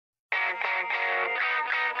I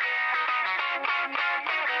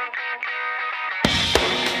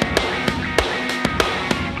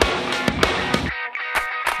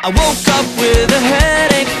woke up with a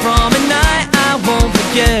headache from a night I won't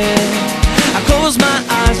forget. I close my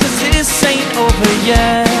eyes 'cause this ain't over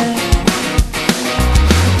yet.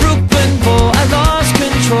 Brooklyn boy, I lost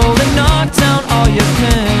control and knocked down all your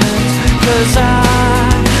pins. 'Cause I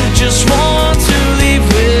just want to leave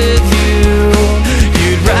with you.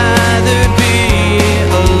 You'd rather be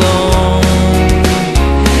alone.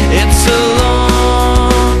 It's a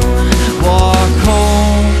long walk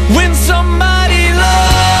home. When somebody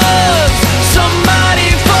loves, somebody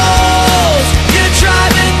falls. You're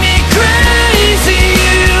driving me crazy,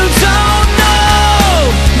 you don't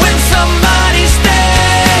know. When somebody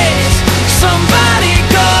stays, somebody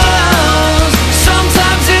goes.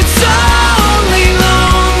 Sometimes it's only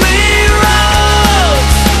lonely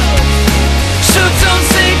roads. So don't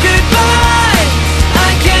say goodbye,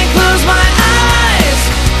 I can't close my eyes.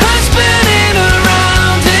 I'm spinning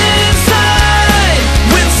around inside.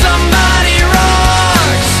 When somebody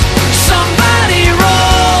rocks, somebody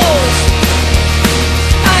rolls.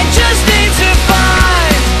 I just need to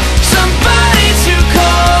find somebody to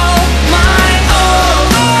call my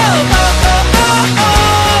own.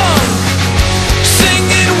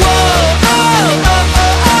 Singing whoa,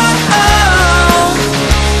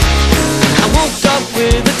 I woke up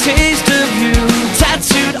with a taste of you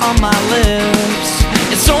tattooed on my lips.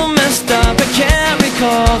 It's so messed up, I can't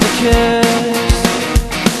recall the kiss.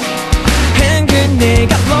 Hand grenade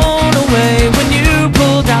got blown away when you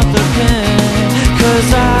pulled out the pin. 'Cause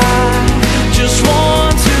I just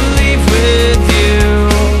want to leave with you.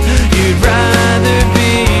 You'd rather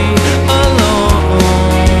be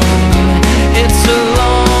alone. It's a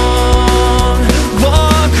long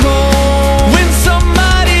walk home. When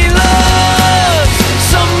somebody loves,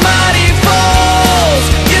 somebody falls.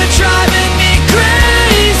 You're driving me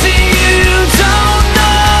crazy, you don't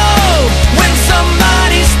know. When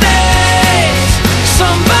somebody stays,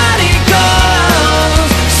 somebody goes.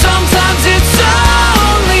 Sometimes it's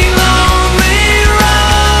only lonely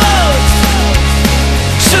roads.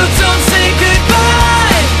 So don't say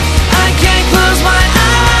goodbye, I can't close my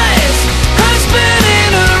eyes. I'm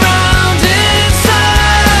spinning around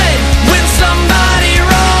inside. When somebody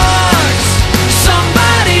rocks,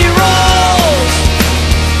 somebody rolls.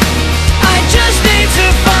 I just need to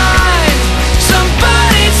find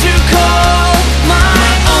somebody to call my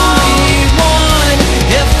only one.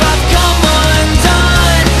 If I've come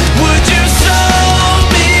undone, would you sew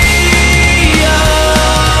me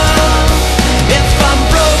up? If I'm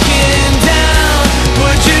broken down,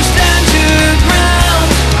 would you stand your ground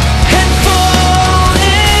and fall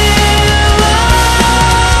in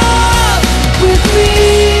love with me?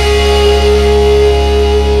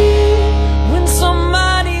 When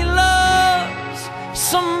somebody loves,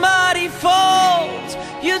 somebody falls.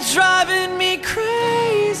 You're driving me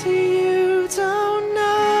crazy, you don't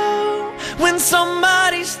know. When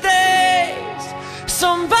somebody stays,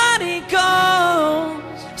 somebody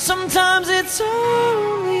goes. Sometimes it's